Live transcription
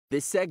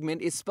This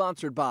segment is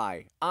sponsored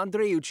by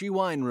Andreucci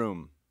Wine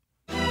Room.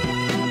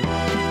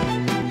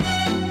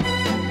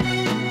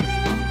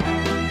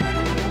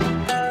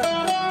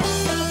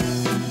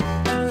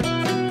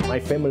 My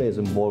family is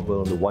involved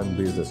in the wine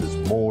business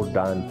more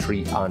than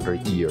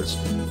 300 years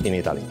in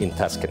Italy, in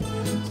Tuscany.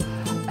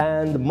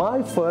 And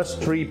my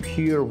first trip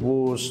here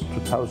was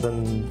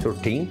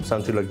 2013,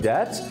 something like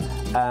that.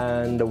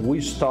 And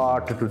we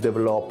started to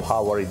develop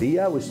our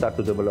idea, we started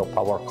to develop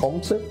our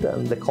concept,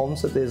 and the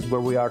concept is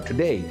where we are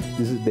today.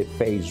 This is the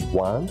phase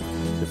one.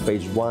 The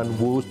phase one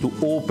was to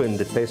open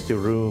the tasting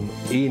room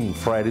in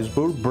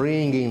Fredericksburg,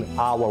 bringing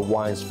our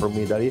wines from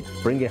Italy,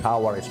 bringing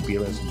our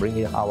experience,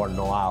 bringing our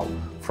know-how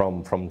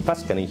from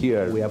Tuscany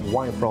here. We have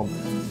wine from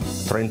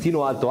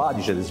Trentino Alto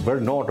Adige, it's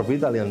very north of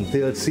Italy,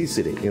 until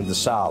Sicily in the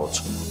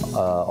south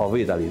of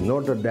Italy. In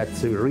order that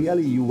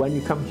really, when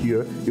you come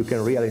here, you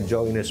can really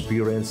enjoy an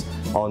experience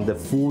on the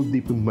full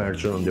deep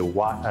immersion on the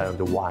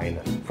wine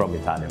from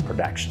Italian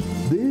production.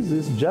 This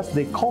is just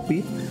the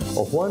copy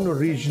of one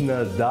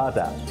original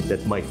data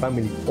that my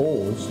family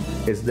owns.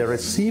 It's the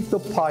receipt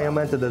of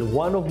payment that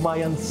one of my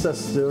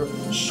ancestors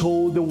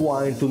sold the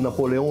wine to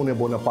Napoleone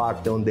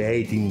Bonaparte on the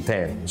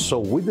 1810. So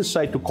we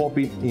decided to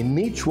copy in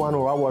each one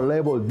of our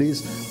label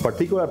this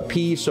particular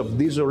piece of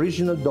this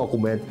original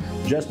document,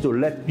 just to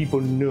let people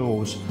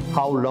know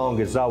how long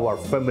is our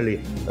family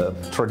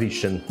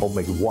tradition of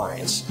making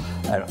wines.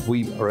 And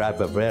we have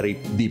a very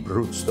deep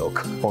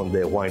rootstock on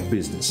the wine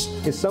business.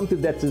 It's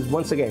something that is,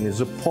 once again,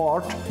 is a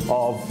part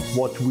of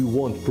what we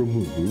want to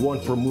promote. We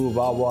want to promote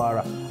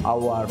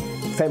our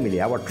family,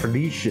 our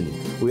tradition.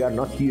 We are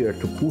not here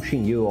to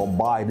pushing you on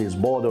buy this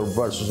bottle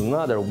versus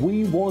another.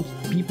 We want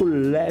people to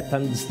let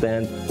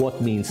understand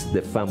what means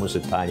the famous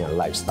Italian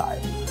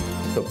lifestyle.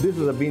 So this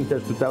is a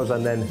vintage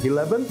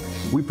 2011.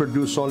 We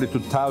produce only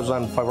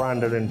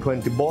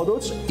 2,520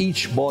 bottles.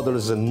 Each bottle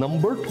is a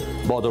numbered,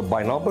 bottle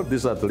by number.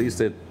 This is at least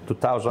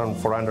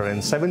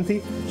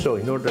 2,470. So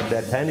in order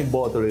that any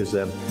bottle is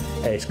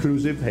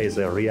exclusive, is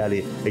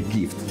really a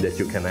gift that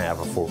you can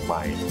have for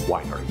my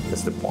winery.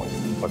 That's the point,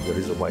 but the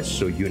reason why it's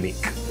so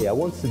unique. I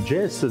want to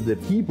suggest to the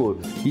people,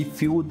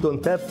 if you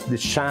don't have the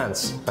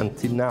chance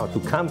until now to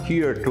come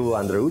here to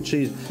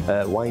Andreucci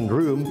Wine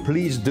Room,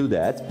 please do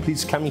that.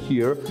 Please come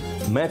here,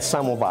 meet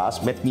some of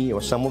us, meet me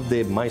or some of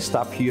my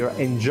staff here,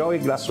 enjoy a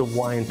glass of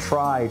wine,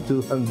 try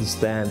to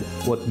understand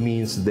what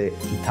means the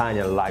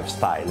Italian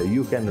lifestyle.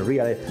 You can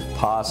really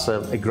pass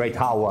a great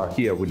hour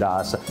here with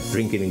us,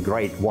 drinking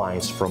great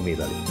wines from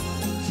Italy.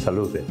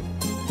 Salute.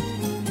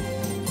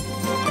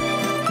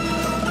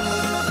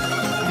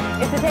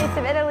 It's a taste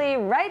of Italy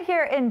right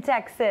here in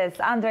Texas.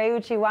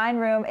 Andreucci Wine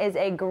Room is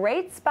a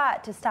great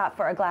spot to stop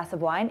for a glass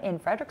of wine in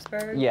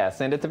Fredericksburg.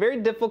 Yes, and it's a very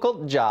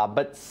difficult job,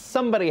 but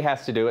somebody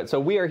has to do it. So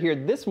we are here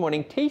this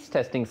morning taste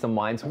testing some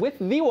wines with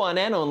the one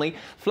and only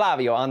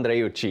Flavio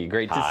Andreucci.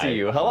 Great to see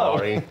you. Hello.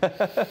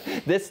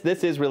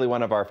 This is really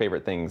one of our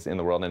favorite things in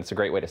the world, and it's a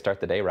great way to start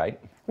the day, right?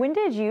 When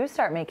did you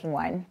start making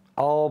wine?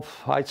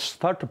 I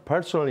started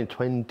personally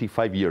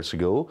 25 years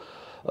ago.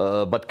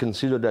 But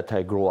consider that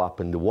I grew up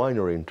in the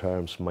winery in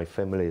terms, my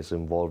family is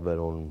involved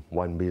in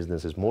wine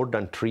businesses more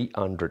than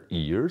 300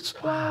 years.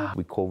 Wow.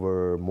 We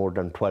cover more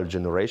than 12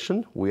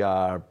 generations. We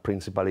are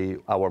principally,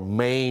 our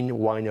main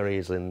winery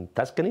is in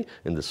Tuscany,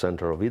 in the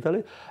center of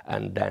Italy.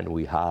 And then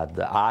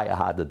I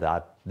had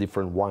that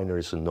different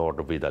wineries in north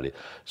of Italy.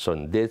 So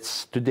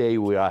today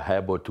we are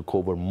able to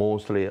cover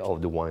mostly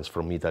of the wines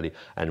from Italy,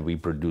 and we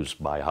produce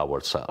by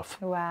ourselves.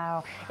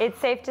 Wow. It's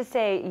safe to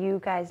say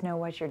you guys know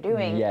what you're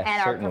doing, yes,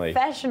 and certainly. are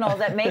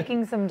professionals at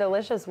making some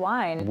delicious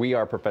wine. We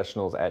are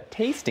professionals at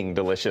tasting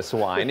delicious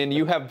wine, and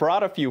you have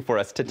brought a few for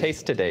us to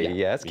taste today,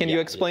 yes? Can you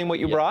explain what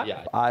you brought?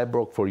 I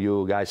brought for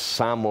you guys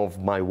some of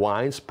my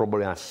wines,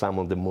 probably some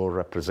of the more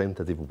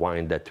representative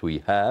wine that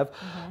we have.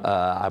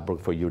 I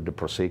brought for you the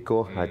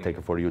Prosecco, I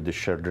take for you the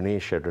Chardonnay.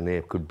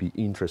 Chardonnay could be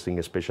interesting,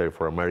 especially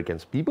for American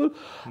people.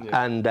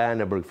 Yeah. And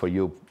then I bring for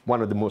you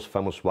one of the most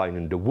famous wine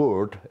in the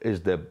world is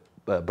the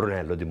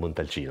Brunello di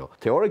Montalcino.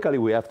 Theoretically,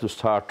 we have to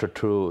start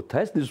to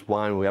test this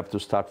wine. We have to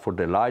start for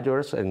the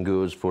lighters and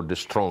goes for the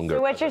stronger.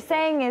 So what you're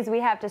saying is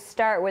we have to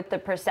start with the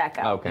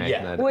Prosecco. Okay.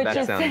 Yeah.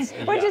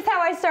 Which is how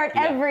I start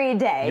every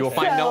day. You will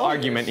find no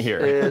argument here.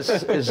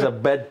 It's a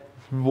bad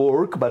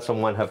work, but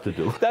someone have to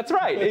do. That's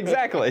right,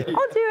 exactly.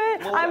 I'll do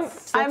it. Well,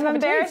 I'm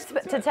embarrassed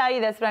to tell you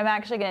this, but I'm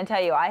actually going to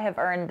tell you I have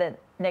earned the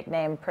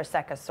nickname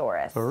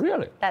Proseccosaurus. Oh,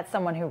 really? That's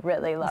someone who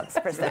really loves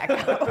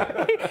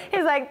Prosecco.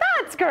 He's like,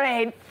 that's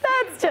great.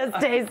 Let's just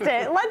taste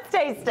it. Let's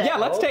taste it. Yeah,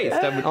 let's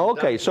taste.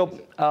 Okay, so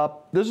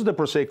this is the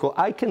Prosecco.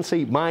 I can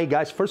say, my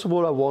guys, first of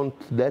all, I want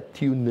that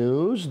you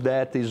know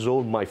that is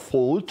all my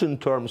fault in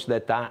terms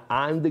that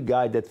I'm the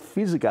guy that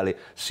physically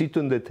sit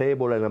on the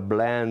table and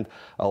blend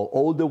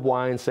all the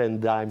wines,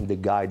 and I'm the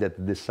guy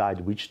that decide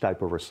which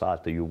type of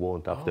result you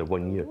want after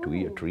 1 year, 2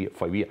 years, 3 years,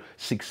 5 years,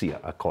 6 years,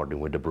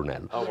 according with the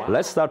Brunello. Oh, wow.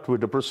 Let's start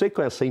with the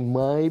Prosecco. I say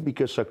my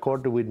because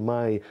according with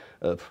my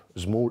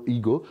small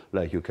ego,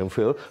 like you can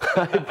feel,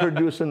 I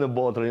produce in the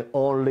bottle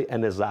only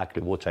and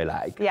exactly what I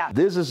like. Yeah.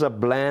 This is a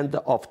blend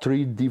of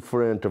 3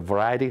 different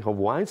varieties of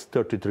wines,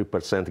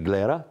 33%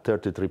 Glera,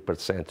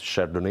 33%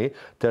 Chardonnay,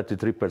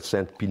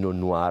 33% Pinot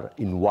Noir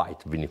in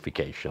white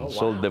vinification. Oh, wow.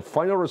 So the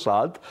final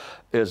result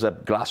is a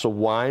glass of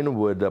wine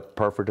with a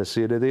perfect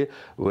acidity,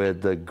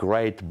 with a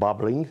great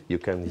bubbling. You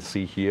can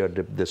see here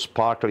the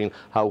sparkling,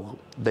 how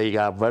they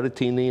are very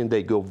thin and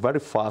they go very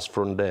fast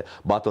from the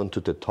bottom to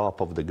the top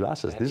of the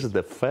glasses. This is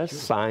the first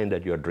sign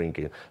that you're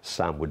drinking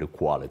some with the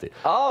quality.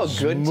 Oh,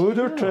 good.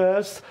 Smoother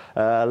taste,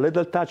 a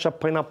little touch of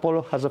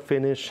pineapple as a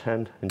finish,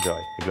 and enjoy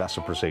a glass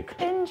of Prosecco.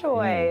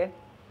 Enjoy.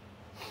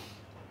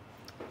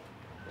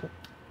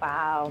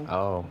 Wow.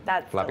 Oh,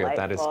 that's Flavio,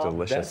 delightful. that is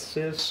delicious.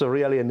 This is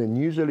really an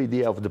unusual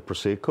idea of the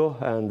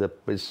Prosecco, and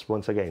it's,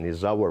 once again,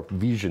 is our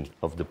vision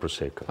of the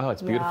Prosecco. Oh,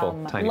 it's beautiful.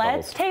 Yum. Tiny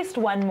Let's bubbles. taste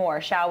one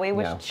more, shall we?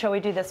 Yeah. Shall we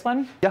do this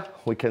one? Yeah,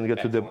 we can go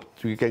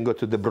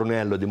to the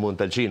Brunello di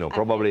Montalcino. Okay.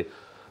 Probably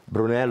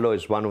Brunello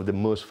is one of the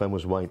most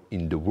famous wines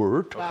in the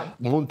world. Wow.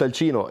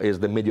 Montalcino is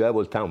the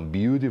medieval town,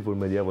 beautiful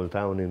medieval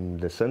town in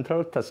the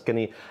central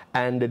Tuscany,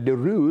 and the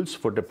rules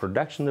for the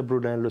production of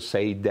Brunello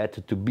say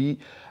that to be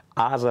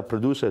as a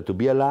producer, to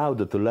be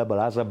allowed to label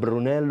as a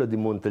Brunello di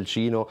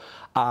Montalcino,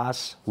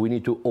 as we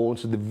need to own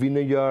the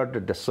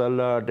vineyard, the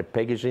cellar, the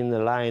packaging, the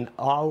line,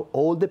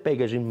 all the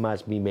packaging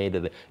must be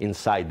made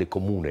inside the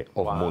comune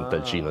of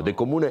Montalcino. The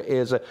comune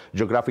is a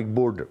geographic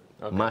border,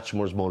 much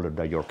more smaller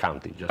than your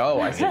county.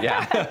 Oh, I see,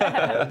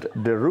 yeah.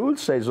 The rule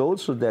says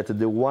also that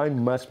the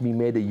wine must be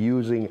made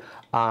using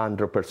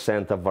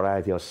 100% of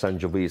variety of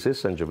Sangiovese.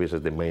 Sangiovese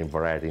is the main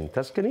variety in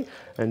Tuscany.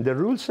 And the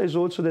rule says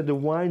also that the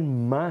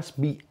wine must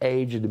be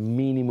aged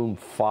minimum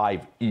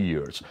 5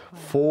 years.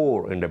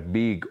 4 in the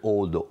big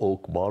old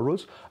oak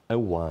bottles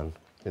and 1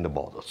 in the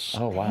bottles.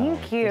 Oh, wow.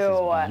 Thank you.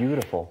 This is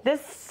beautiful.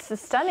 This is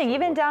stunning,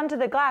 even down to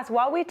the glass.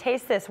 While we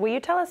taste this, will you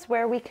tell us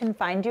where we can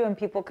find you and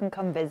people can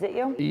come visit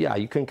you? Yeah,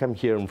 you can come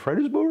here in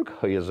Fredericksburg.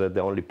 It's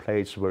the only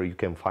place where you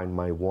can find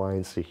my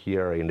wines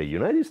here in the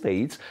United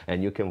States,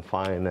 and you can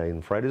find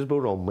in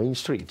Fredericksburg on Main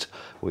Street.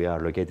 We are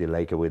located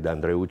like with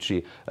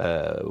Andreucci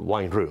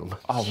wine room.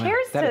 Oh,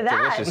 cheers man, to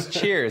that. Delicious.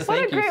 Cheers. What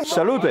Thank a you. great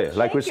Salute,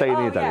 like we say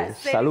in Italy. Yes.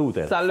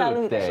 Salute.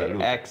 Salute.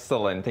 Salute.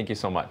 Excellent. Thank you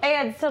so much.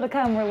 And still to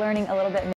come, we're learning a little bit more.